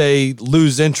 that they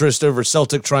lose interest over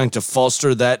Celtic trying to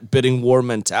foster that bidding war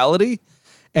mentality,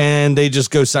 and they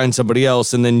just go sign somebody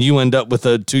else, and then you end up with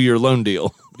a 2-year loan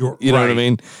deal. You know what I right.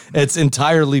 mean? It's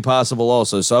entirely possible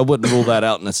also, so I wouldn't rule that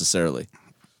out necessarily.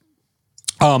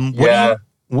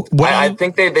 I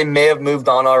think they may have moved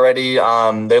on already.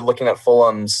 They're looking at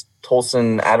Fulham's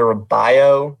Tolson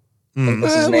Adarabioyo. I think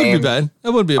that's his That wouldn't name. be bad.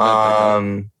 That wouldn't be a bad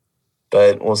pickup.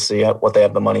 But we'll see what they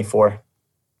have the money for.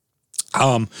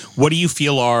 What do you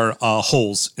feel are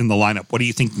holes in the lineup? What do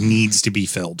you think needs to be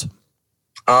filled?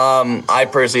 I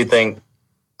personally think,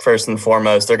 first and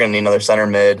foremost, they're going to need another center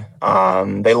mid.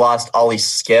 They lost Ollie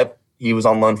Skip. He was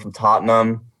on loan from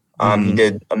Tottenham. He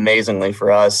did amazingly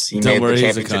for us. He Don't made worry, the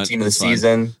he's a championship cunt. team of the It's fine.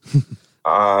 season.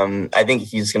 I think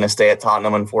he's going to stay at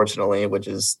Tottenham, unfortunately, which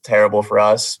is terrible for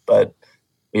us. But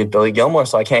we have Billy Gilmore,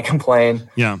 so I can't complain.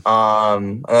 Yeah.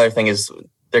 Another thing is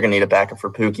they're going to need a backup for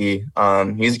Pookie.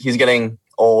 He's getting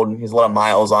old. He's a lot of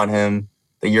miles on him.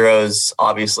 The Euros,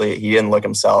 obviously, he didn't look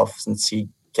himself since he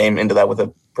came into that with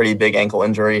a pretty big ankle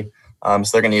injury. So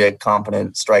they're going to need a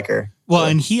competent striker. Well,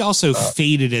 and he also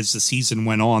faded as the season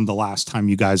went on the last time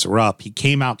you guys were up. He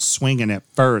came out swinging at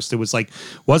first. It was like,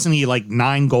 wasn't he like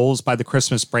 9 goals by the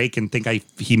Christmas break? And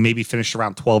he maybe finished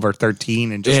around 12 or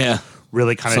 13 and just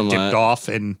really kind of Something dipped like that. off.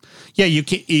 And yeah, you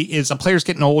can, as a player's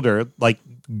getting older, like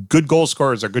good goal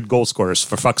scorers are good goal scorers.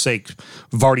 For fuck's sake,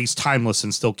 Vardy's timeless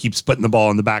and still keeps putting the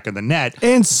ball in the back of the net.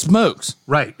 And smokes.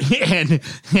 Right. and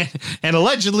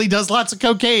allegedly does lots of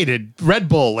cocaine and Red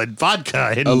Bull and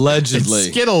vodka and, Allegedly.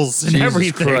 and Skittles and Jesus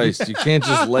everything. Christ, you can't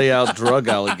just lay out drug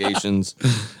allegations.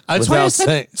 That's why I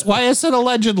said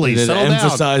allegedly. Then Settle down.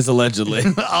 emphasize allegedly.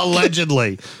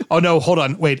 Allegedly. Oh no, hold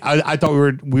on. Wait, I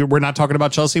thought we were not talking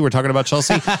about Chelsea. We're talking about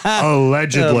Chelsea.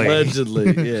 Allegedly.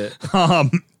 Allegedly, yeah.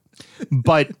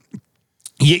 But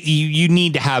you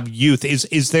need to have youth.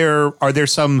 Are there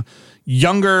some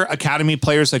younger academy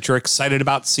players that you're excited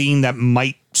about seeing that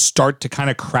might start to kind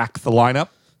of crack the lineup?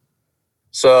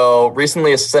 So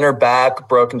recently, a center back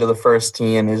broke into the first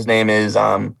team. His name is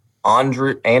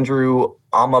Andrew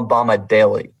Amabama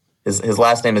Daly. His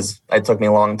last name is. It took me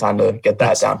a long time to get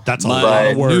that down. That's a My lot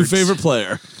of new words. favorite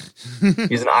player.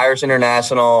 He's an Irish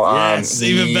international. Yes,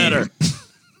 even better.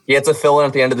 He had to fill in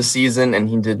at the end of the season, and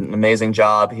he did an amazing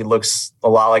job. He looks a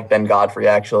lot like Ben Godfrey,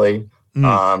 actually.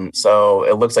 So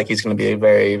it looks like he's going to be a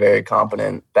very, very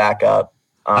competent backup.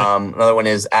 Another one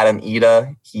is Adam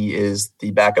Ida. He is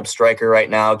the backup striker right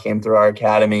now, came through our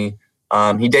academy.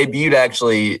 He debuted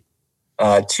actually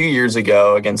 2 years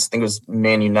ago against, I think it was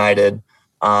Man United.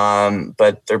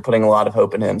 But they're putting a lot of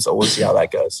hope in him, so we'll see how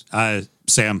that goes.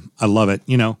 Sam, I love it.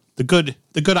 You know, the good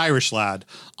Irish lad.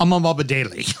 I'm a Bubba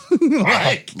Daly.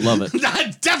 Like, Love it.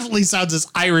 That definitely sounds as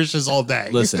Irish as all day.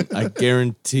 Listen, I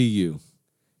guarantee you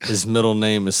his middle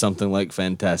name is something like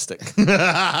Fantastic. And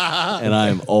I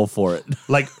am all for it.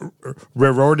 Like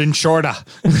Rordan Shorta.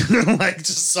 Like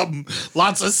just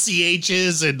lots of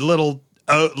CHs and little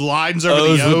lines over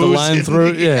O's the O's. with the line and-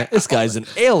 through. Yeah, this guy's an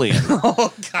alien.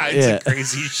 All kinds Yeah. of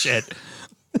crazy shit.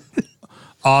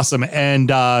 Awesome. And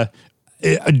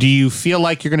do you feel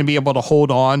like you're going to be able to hold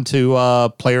on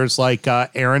to players like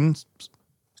Aaron?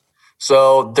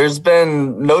 So there's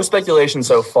been no speculation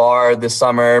so far this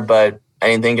summer, but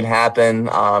anything can happen.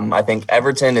 I think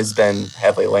Everton has been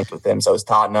heavily linked with him. So is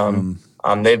Tottenham.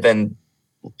 They've been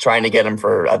trying to get him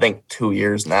for, I think, 2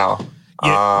 years now.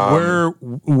 Yeah, we're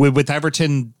with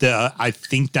Everton. I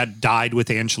think that died with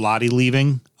Ancelotti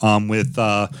leaving. With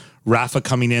Rafa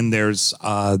coming in, there's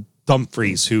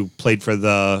Dumfries, who played for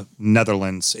the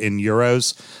Netherlands in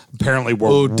Euros. Apparently,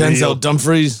 Denzel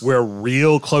Dumfries. We're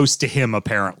real close to him.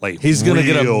 Apparently, He's going to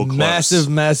get a Real close.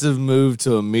 massive move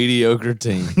to a mediocre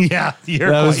team. Yeah,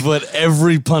 That was what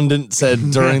every pundit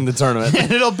said during the tournament.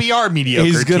 and it'll be our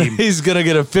mediocre team. He's gonna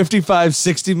get a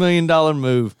 $55-60 million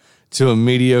move to a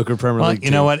mediocre Premier Well, League you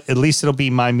team. know what? At least it'll be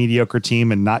my mediocre team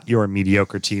and not your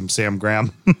mediocre team, Sam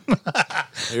Graham.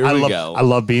 Here we go. I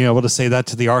love being able to say that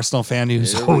to the Arsenal fan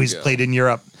who's Here we always go. played in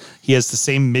Europe. He has the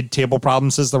same mid-table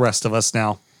problems as the rest of us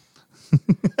now.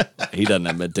 He doesn't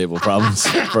have mid-table problems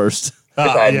first. If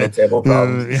I had mid-table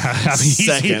problems. Yeah, I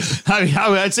mean, Second.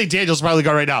 I'd say Daniel's probably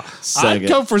going right now. I'd Second.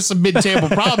 go for some mid-table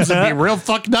problems and be real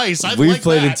fuck nice. I'd We've like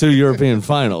played in that. 2 European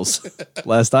finals.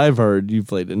 Last I've heard, you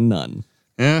played in none.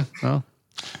 Yeah, well,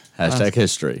 Hashtag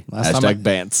history. last time I- Hashtag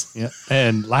Bants. yeah.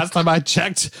 And last time I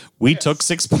checked, we took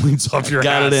 6 points off your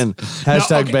Got ass. it in.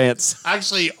 Hashtag Bants.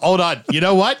 Actually, hold on. You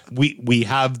know what? We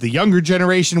have the younger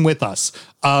generation with us.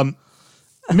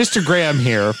 Mr. Graham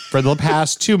here for the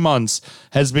past 2 months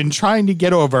has been trying to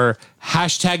get over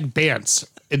hashtag bants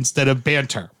instead of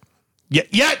banter.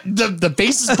 Yeah, the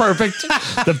base is perfect.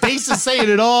 The base is saying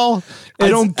it all. I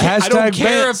don't hashtag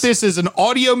care bants. if this is an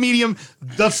audio medium.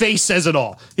 The face says it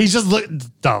all. He's just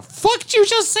the fuck did you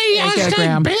just say? Thank you, Hashtag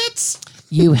Graham. bants.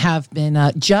 You have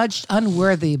been judged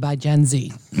unworthy by Gen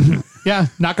Z. Yeah,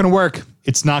 not going to work.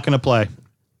 It's not going to play.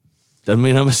 Doesn't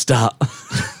mean I'm going to stop.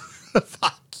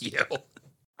 Fuck you.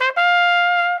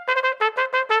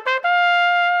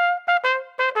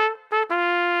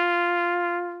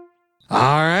 All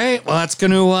right. Well, that's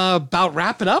going to about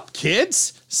wrap it up,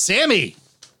 kids. Sammy,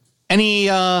 any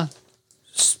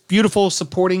beautiful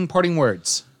supporting parting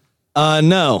words?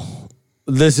 No.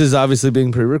 This is obviously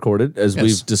being pre-recorded, as Yes.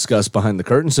 we've discussed behind the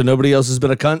curtain, so nobody else has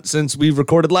been a cunt since we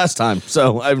recorded last time.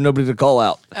 So I have nobody to call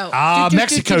out.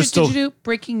 Mexico still-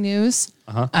 Breaking news.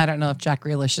 I don't know if Jack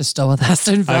Grealish is still with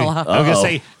Aston Villa. I was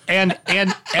going to say, and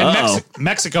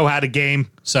Mexico had a game,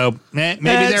 so maybe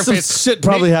their some fans shit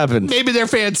probably happened. Maybe their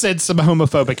fans said some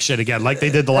homophobic shit again, like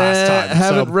they did the last time.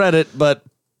 Haven't So- read it, but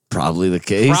probably the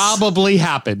case. Probably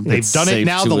happened. They've It's done it safe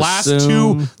now. to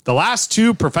The last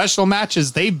two professional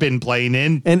matches they've been playing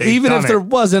in. And they've even done if there it.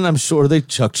 wasn't, I'm sure they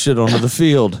chucked shit onto the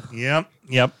field. Yep.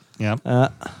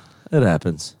 It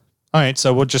happens. All right,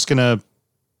 so we're just gonna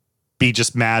be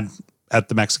just mad at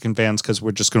the Mexican fans because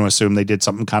we're just gonna assume they did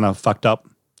something kind of fucked up.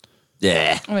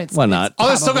 Yeah. It's- Why not? Oh,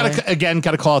 I still Probably.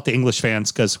 gotta call it the English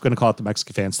fans because we're gonna call it the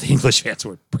Mexican fans. The English fans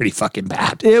were pretty fucking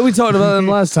bad. Yeah, we talked about them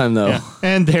last time, though. Yeah.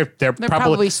 And they're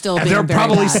probably still being they're very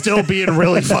probably bad. still being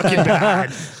really fucking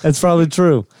bad. That's probably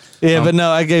true. Yeah, but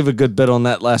no, I gave a good bit on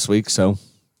that last week, so.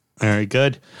 Very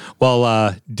good.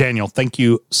 Well, Daniel, thank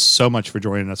you so much for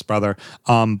joining us, brother.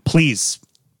 Please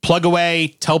plug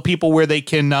away. Tell people where they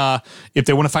can, if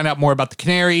they want to find out more about the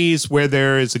Canaries, where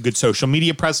there is a good social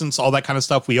media presence, all that kind of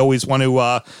stuff. We always want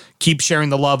to keep sharing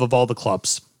the love of all the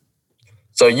clubs.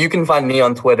 So you can find me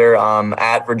on Twitter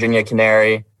at Virginia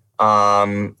Canary.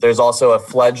 There's also a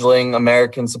fledgling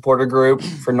American supporter group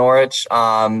for Norwich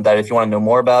that if you want to know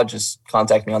more about, just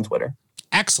contact me on Twitter.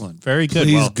 Excellent. Very good.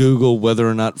 Please Well, Google whether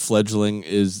or not fledgling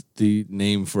is the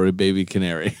name for a baby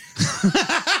canary.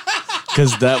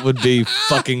 Because that would be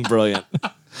fucking brilliant.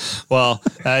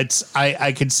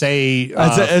 I could say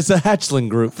It's a hatchling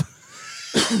group.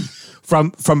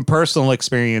 from personal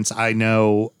experience, I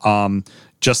know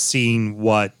just seeing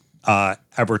what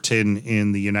Everton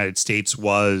in the United States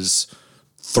was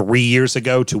 3 years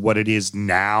ago to what it is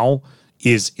now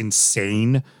is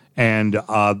insane. And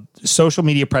social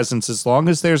media presence, as long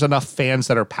as there's enough fans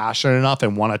that are passionate enough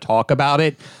and want to talk about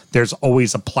it, there's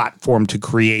always a platform to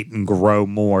create and grow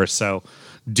more. So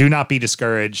do not be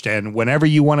discouraged. And whenever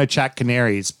you want to chat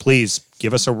Canaries, please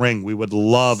give us a ring. We would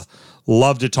love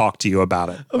to talk to you about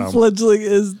it. Fledgling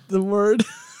is the word.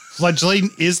 Fledgling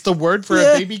is the word for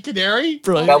a baby canary?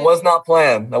 Brilliant. That was not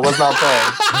planned. A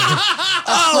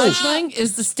fledgling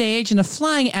is the stage in a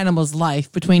flying animal's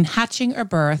life between hatching or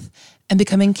birth and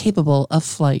becoming capable of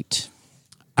flight.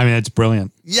 I mean, it's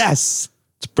brilliant. Yes.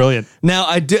 It's brilliant. Now,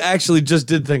 I did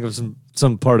think of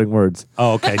some parting words.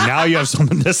 Oh, okay. Now you have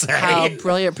something to say. How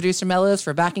brilliant producer Mel is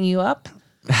for backing you up.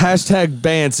 Hashtag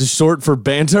Bants is short for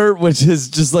banter, which is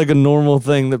just like a normal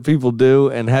thing that people do.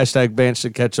 And hashtag Bants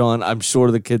should catch on. I'm sure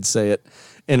the kids say it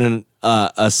in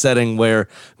a setting where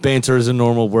banter is a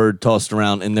normal word tossed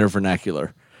around in their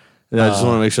vernacular. And I just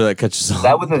want to make sure that catches on.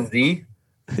 That with a Z?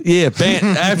 Yeah,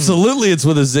 absolutely. It's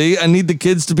with a Z. I need the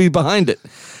kids to be behind it.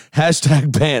 Hashtag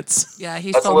Bants. Yeah,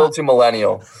 he's That's a little too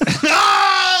millennial.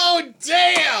 Oh,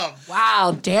 damn!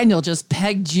 Wow, Daniel just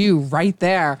pegged you right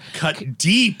there. Cut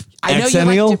deep. I know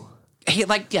Exennial? you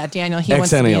Daniel, he wants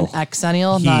to be an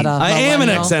exennial, not a I am an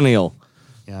millennial. exennial.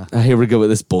 Yeah. Here we go with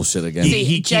this bullshit again.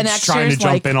 He Gen keeps trying to Xers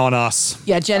jump in on us.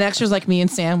 Yeah, Gen Xers like me and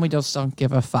Sam, we just don't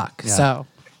give a fuck. So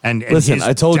And Listen, his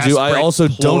I told you, I desperate also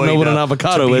don't know ploy what an to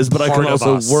avocado be is, but I can part of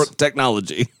also us. work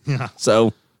technology. Yeah.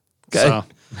 So, okay. So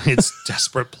it's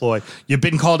desperate ploy. You've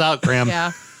been called out, Graham.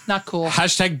 yeah, not cool.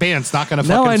 Hashtag band's not going to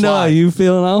Now fucking I know fly. how you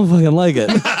feel, and I don't fucking like it.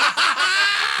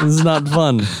 This is not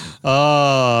fun.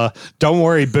 Don't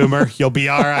worry, Boomer. You'll be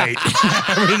all right.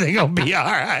 Everything will be all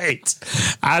right.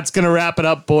 That's going to wrap it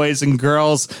up, boys and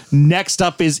girls. Next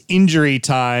up is Injury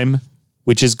Time,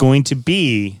 which is going to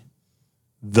be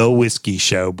The Whiskey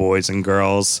Show, boys and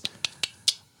girls.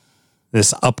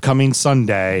 This upcoming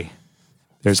Sunday,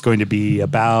 there's going to be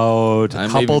about a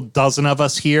couple dozen of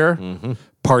us here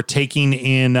partaking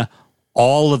in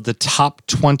all of the top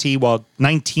 20,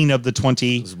 19 of the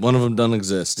 20. One of them doesn't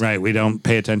exist. Right, we don't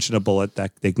pay attention to Bullet.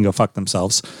 That they can go fuck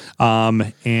themselves.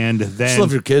 And then Just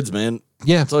love your kids, man.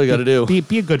 yeah, That's all you got to do.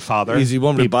 Be a good father. Easy. You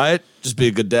want me to buy it? Just be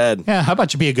a good dad. Yeah, how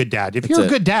about you be a good dad? If you're a it.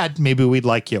 good dad, maybe we'd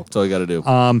like you. That's all you got to do.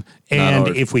 And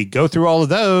hard. if we go through all of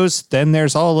those, then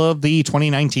there's all of the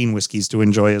 2019 whiskeys to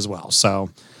enjoy as well. So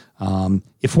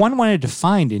if one wanted to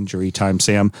find Injury Time,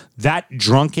 Sam, that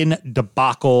drunken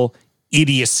debacle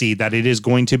idiocy that it is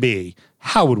going to be,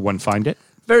 how would one find it?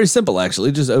 Very simple,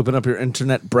 actually. Just open up your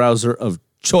internet browser of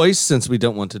choice, since we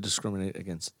don't want to discriminate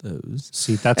against those.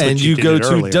 See, that's and what you go did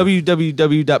to earlier.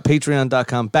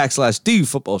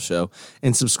 www.patreon.com/DFootballShow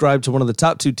and subscribe to one of the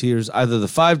top two tiers, either the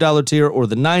 $5 tier or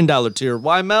the $9 tier.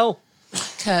 Why, Mel?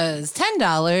 Because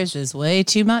 $10 is way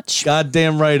too much.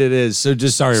 Goddamn right it is. So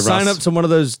just sign Russ. up to one of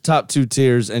those top two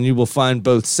tiers, and you will find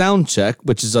both Sound Check,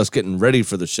 which is us getting ready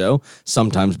for the show.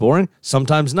 Sometimes boring,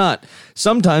 sometimes not.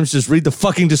 Sometimes just read the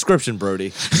fucking description,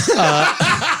 Brody.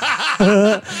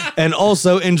 And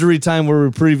also Injury Time, where we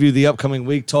preview the upcoming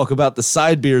week, talk about the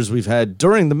side beers we've had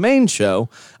during the main show,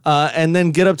 and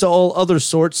then get up to all other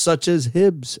sorts, such as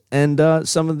Hibbs and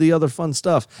some of the other fun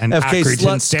stuff. And FK Accrington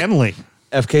Sluts. Stanley.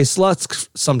 FK Sluts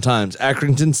sometimes.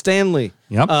 Accrington Stanley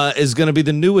is going to be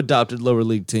the new adopted lower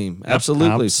league team.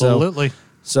 Absolutely. Absolutely.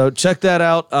 So check that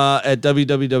out at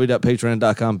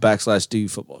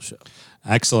www.patreon.com/DFootballShow.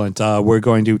 Excellent. We're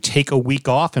going to take a week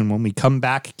off, and when we come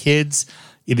back, kids,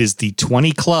 it is the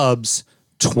 20 Clubs,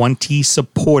 20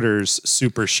 Supporters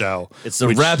Super Show. It's the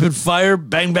rapid fire,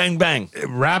 bang, bang, bang.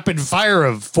 rapid fire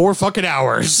of 4 fucking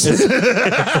hours.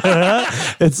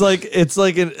 It's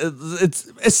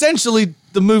essentially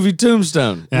the movie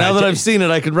Tombstone. Yeah, now that I've seen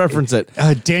it, I can reference it.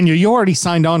 Daniel, you already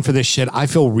signed on for this shit. I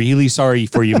feel really sorry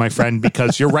for you, my friend,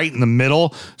 because you're right in the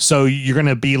middle. So you're going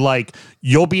to be like,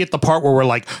 you'll be at the part where we're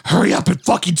like, hurry up and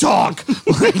fucking talk.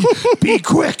 Like, be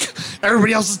quick.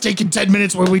 Everybody else is taking 10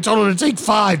 minutes when we told them to take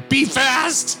 5. Be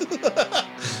fast.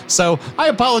 So I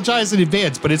apologize in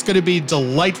advance, but it's going to be a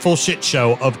delightful shit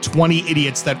show of 20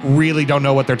 idiots that really don't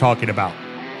know what they're talking about.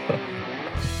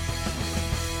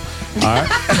 All right.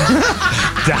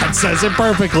 That says it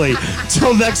perfectly.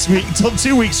 Till next week, till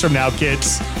 2 weeks from now,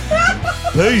 kids.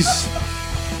 Peace.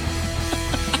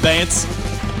 Bance.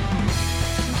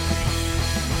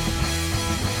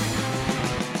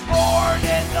 Born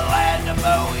in the land of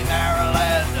Bowie,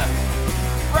 Maryland.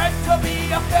 Bred to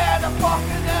be a fan of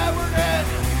fucking Everton.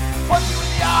 Punch you in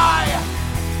the eye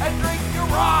and drink your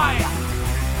rye.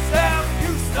 Sam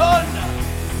Houston.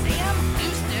 Sam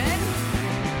Houston.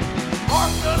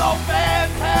 Arsenal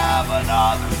fans have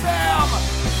another Sam.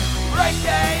 Right,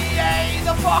 the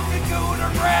the fucking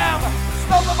Gooner Graham.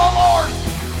 Stump of my lord.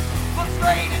 Look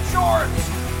straight in shorts.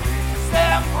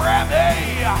 Sam Graham,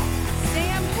 hey.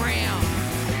 Sam Graham.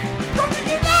 Brooklyn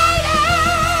United!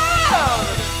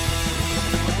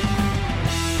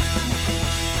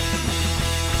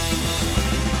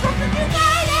 Brooklyn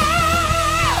United!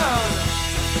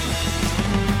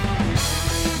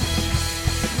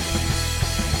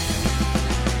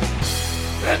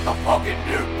 Hit the fucking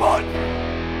mute button!